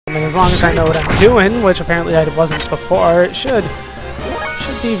I mean, as long as I know what I'm doing, which apparently I wasn't before, it should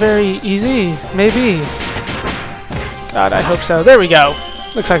be very easy. Maybe. God, I hope so. There we go.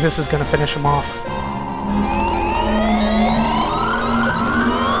 Looks like this is going to finish him off.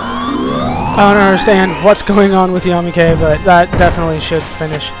 I don't understand what's going on with Yamike, but that definitely should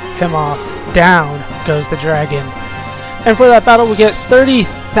finish him off. Down goes the dragon. And for that battle, we get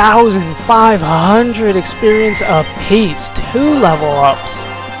 30,500 experience apiece. 2 level ups.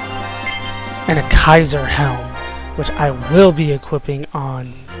 And a Kaiser helm, which I will be equipping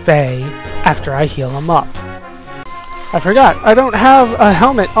on Faye after I heal him up. I forgot, I don't have a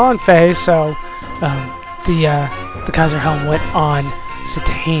helmet on Faye, so the Kaiser helm went on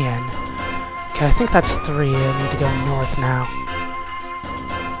Satan. Okay, I think that's 3. I need to go north now.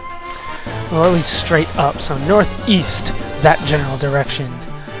 Well, at least straight up, so northeast, that general direction.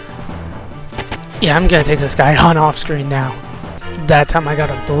 Yeah, I'm gonna take this guy on off screen now. That time I got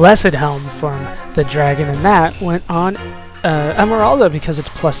a blessed helm from the dragon, and that went on Emeralda because it's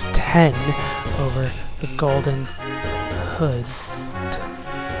plus 10 over the golden hood.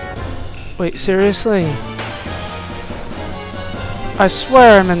 Wait, seriously? I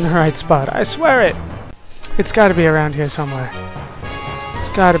swear I'm in the right spot. I swear it! It's gotta be around here somewhere. It's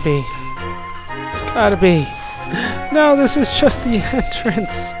gotta be. It's gotta be. No, this is just the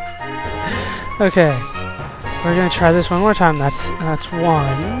entrance. Okay. We're gonna try this one more time. That's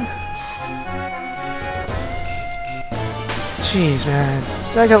 1. Jeez, man.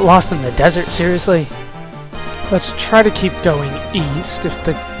 Did I get lost in the desert? Seriously? Let's try to keep going east if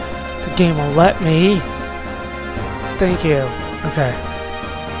the game will let me. Thank you. Okay.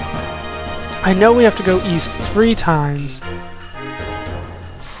 I know we have to go east 3 times.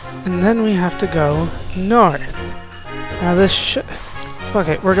 And then we have to go north. Now this should... Fuck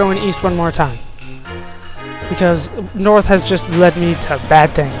it. We're going east one more time. Because north has just led me to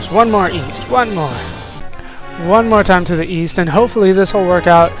bad things. One more east. One more. One more time to the east, and hopefully this will work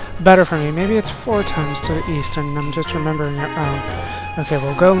out better for me. Maybe it's 4 times to the east, and I'm just remembering it wrong. Okay,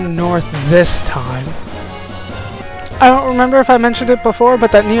 we'll go north this time. I don't remember if I mentioned it before,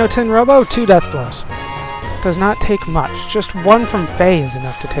 but that Neotin Robo, 2 death blows. Does not take much. Just 1 from Faye is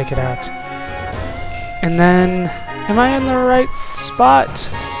enough to take it out. And then, am I in the right spot?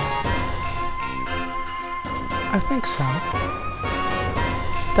 I think so.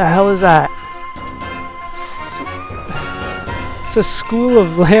 The hell is that? It's a school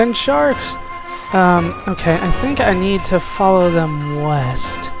of land sharks? Okay, I think I need to follow them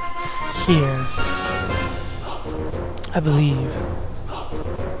west. Here. I believe.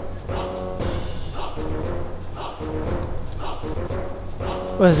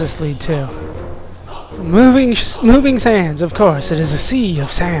 What does this lead to? Moving sands, of course. It is a sea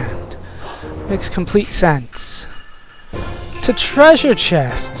of sand. Makes complete sense. To treasure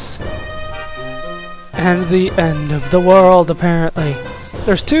chests. And the end of the world, apparently.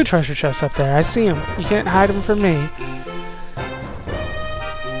 There's 2 treasure chests up there. I see them. You can't hide them from me.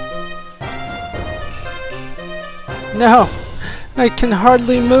 No! I can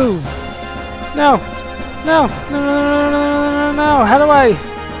hardly move. No! No! No, no, no, no, no, no, no! How do I...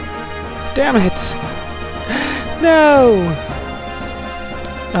 Damn it! No!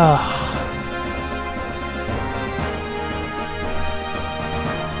 Ugh.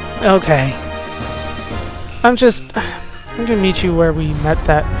 Okay. I'm gonna meet you where we met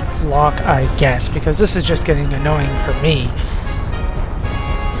that flock, I guess, because this is just getting annoying for me.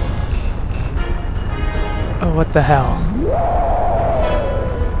 Oh, what the hell?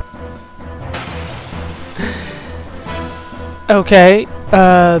 Okay,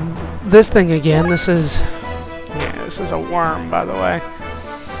 this thing again, this is a worm, by the way.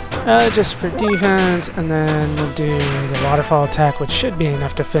 Just for defense, and then we'll do the waterfall attack, which should be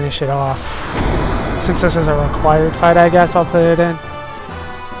enough to finish it off. Since this is a required fight, I guess I'll put it in.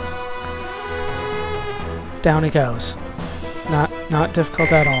 Down it goes. Not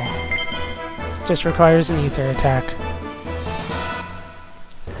difficult at all. Just requires an ether attack.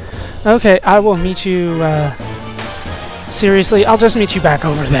 Okay, I will meet you, seriously, I'll just meet you back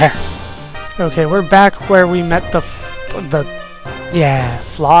over there. Okay, we're back where we met the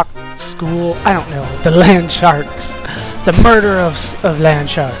flock, school, I don't know, the land sharks. The murder of land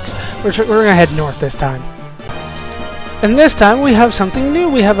sharks. We're gonna head north this time. And this time we have something new.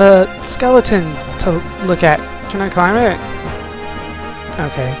 We have a skeleton to look at. Can I climb it?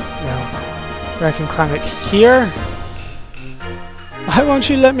 Okay, no. But I can climb it here? Why won't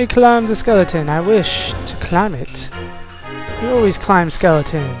you let me climb the skeleton? I wish to climb it. You always climb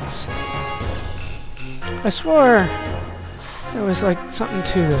skeletons. I swore there was like something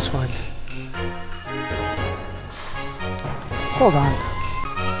to this one. Hold on.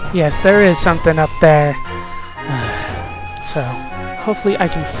 Yes, there is something up there. So, hopefully I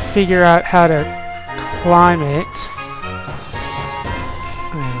can figure out how to climb it.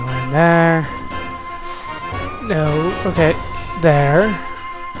 We're in there. No, okay. There.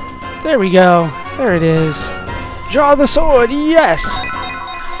 There we go. There it is. Draw the sword, yes!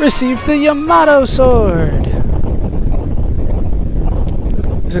 Receive the Yamato sword!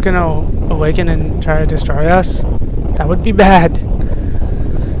 Is it gonna awaken and try to destroy us? That would be bad.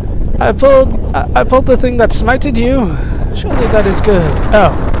 I pulled the thing that smited you. Surely that is good.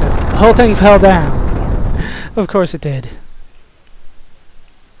 Oh, the whole thing fell down. Of course it did.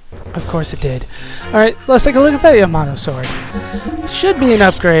 Of course it did. Alright, let's take a look at that Yamato sword. Should be an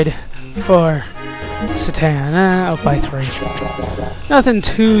upgrade for Satan. Out by 3. Nothing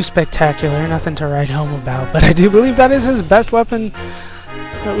too spectacular, nothing to write home about, but I do believe that is his best weapon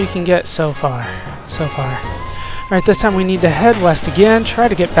that we can get so far. Alright, this time we need to head west again, try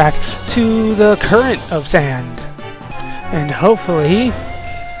to get back to the current of sand. And hopefully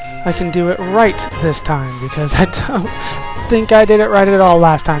I can do it right this time, because I don't think I did it right at all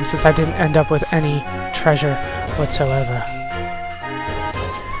last time, since I didn't end up with any treasure whatsoever.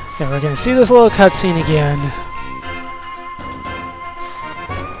 Yeah, we're gonna see this little cutscene again.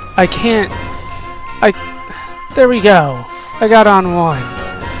 There we go. I got on 1.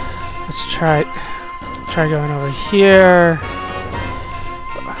 Let's try going over here.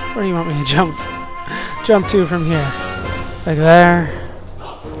 Where do you want me to jump to from here? Like there.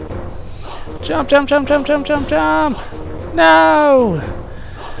 Jump! No!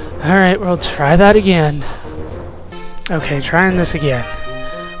 Alright, we'll try that again. Okay, trying this again.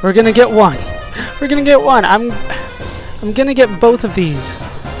 We're gonna get 1. We're gonna get 1. I'm gonna get both of these.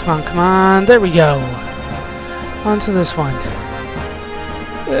 Come on. There we go. Onto this one.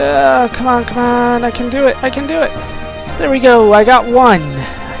 Come on. I can do it. There we go. I got 1.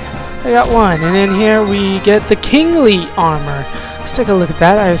 And in here we get the kingly armor. Let's take a look at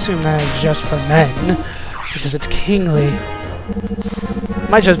that. I assume that is just for men, because it's kingly.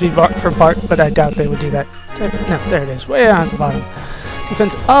 Might just be for Bart, but I doubt they would do that. No, there it is. Way on the bottom.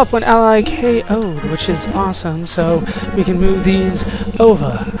 Defense up when ally KO'd, which is awesome, so we can move these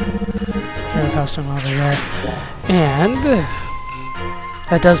over. Hero costume over there. And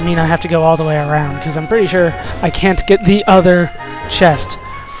that does mean I have to go all the way around, because I'm pretty sure I can't get the other chest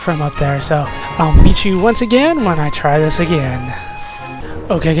from up there, so I'll meet you once again when I try this again.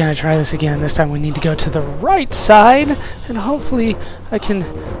 Okay, gonna try this again. This time we need to go to the right side, and hopefully I can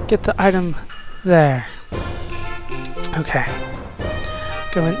get the item there. Okay.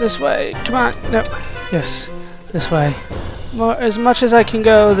 Going this way. Come on. No. Yes. This way. As much as I can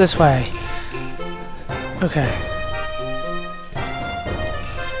go this way. Okay.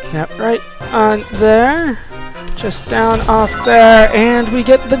 Yep, right on there. Just down off there. And we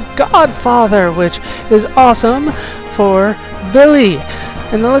get the Godfather, which is awesome for Billy.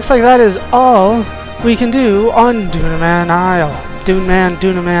 And it looks like that is all we can do on Duneman Isle.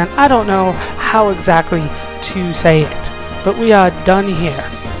 Duneman. I don't know how exactly to say it, but we are done here.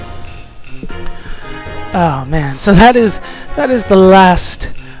 Oh man, so that is the last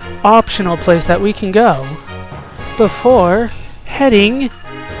optional place that we can go before heading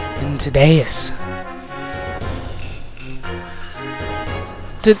into Deus.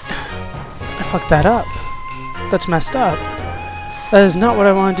 I fucked that up? That's messed up. That is not what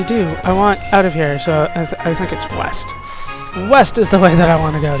I wanted to do. I want out of here, so I think it's west. West is the way that I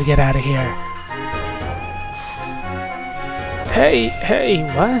want to go to get out of here. Hey,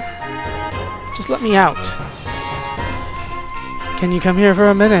 what? Just let me out. Can you come here for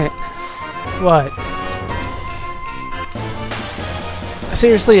a minute? What?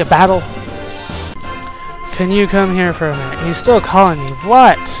 Seriously, a battle? Can you come here for a minute? He's still calling me.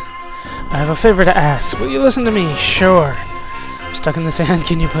 What? I have a favor to ask. Will you listen to me? Sure. I'm stuck in the sand.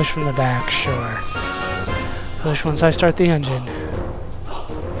 Can you push from the back? Sure. Push once I start the engine.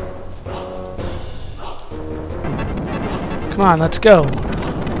 Come on, let's go.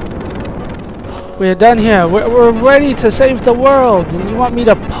 We are done here. We're ready to save the world. And you want me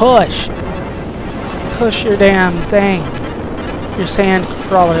to push? Push your damn thing. Your sand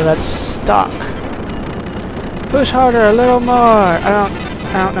crawler that's stuck. Push harder, a little more. I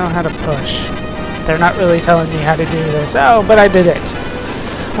don't know how to push. They're not really telling me how to do this. Oh, but I did it.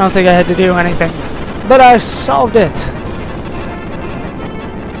 I don't think I had to do anything. But I solved it.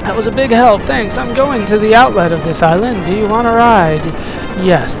 That was a big help, thanks. I'm going to the outlet of this island. Do you want to ride?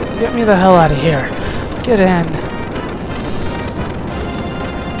 Yes, get me the hell out of here. Get in.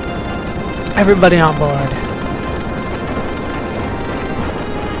 Everybody on board.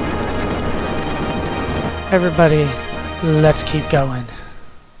 Everybody, let's keep going.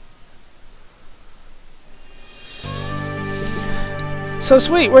 So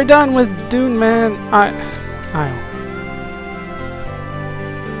sweet, we're done with Duneman Isle.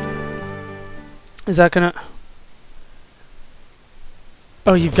 Is that gonna...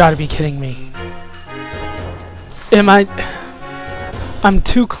 Oh, you've got to be kidding me. Am I... I'm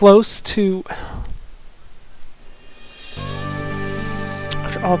too close to...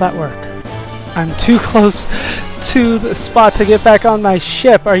 After all that work, I'm too close to the spot to get back on my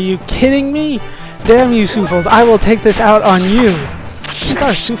ship. Are you kidding me? Damn you, Sufals. I will take this out on you. These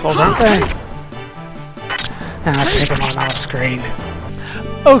are Sufals, aren't they? And let's take them on off screen.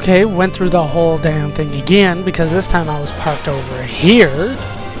 Okay, went through the whole damn thing again, because this time I was parked over here.